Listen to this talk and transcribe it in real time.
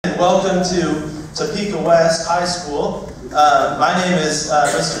welcome to Topeka West High School. My name is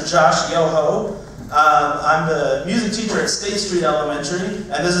Mr. Josh Yoho. I'm the music teacher at State Street Elementary,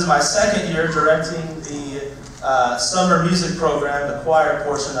 and this is my second year directing the summer music program, the choir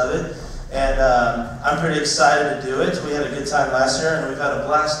portion of it. And I'm pretty excited to do it. We had a good time last year, and we've had a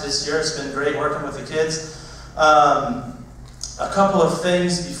blast this year. It's been great working with the kids. A couple of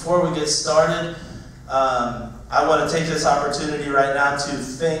things before we get started. I want to take this opportunity right now to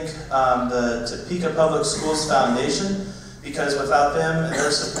thank the Topeka Public Schools Foundation, because without them and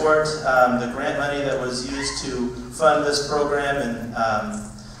their support, the grant money that was used to fund this program and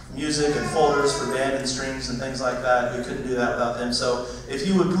music and folders for band and strings and things like that, we couldn't do that without them. So if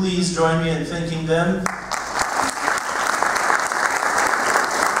you would please join me in thanking them.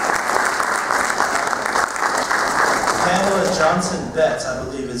 Pamela Johnson Betts, I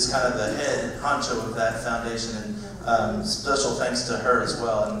believe, is kind of the head honcho of that foundation, and special thanks to her as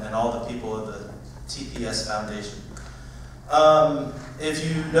well, and all the people of the TPS Foundation. If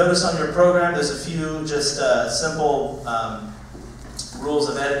you notice on your program, there's a few just simple rules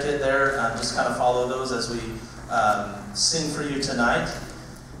of etiquette there. Just kind of follow those as we sing for you tonight.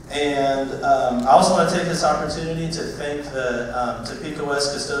 And I also want to take this opportunity to thank the Topeka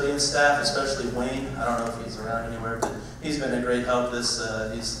West custodian staff, especially Wayne. I don't know if he's around anywhere, but he's been a great help this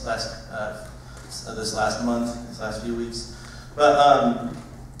last month, these last few weeks. But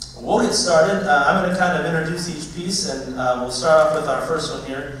we'll get started. I'm going to kind of introduce each piece, and we'll start off with our first one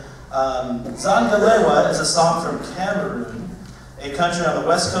here. Zangalewa is a song from Cameroon, a country on the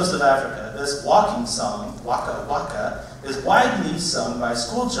west coast of Africa. This walking song, Waka Waka, is widely sung by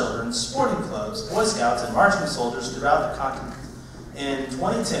school children, sporting clubs, Boy Scouts, and marching soldiers throughout the continent. In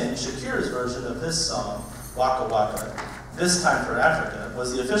 2010, Shakira's version of this song, Waka Waka, This Time for Africa,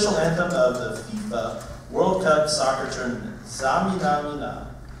 was the official anthem of the FIFA World Cup soccer tournament. Zamina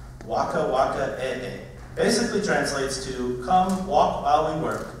Mina, Waka Waka E. Basically translates to, come walk while we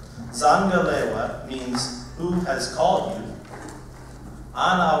work. Zangalewa means, who has called you?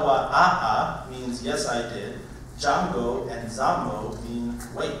 Anawa A'a means, yes I did. Django and Zambo mean,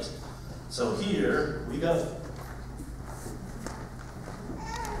 wait. So here we go.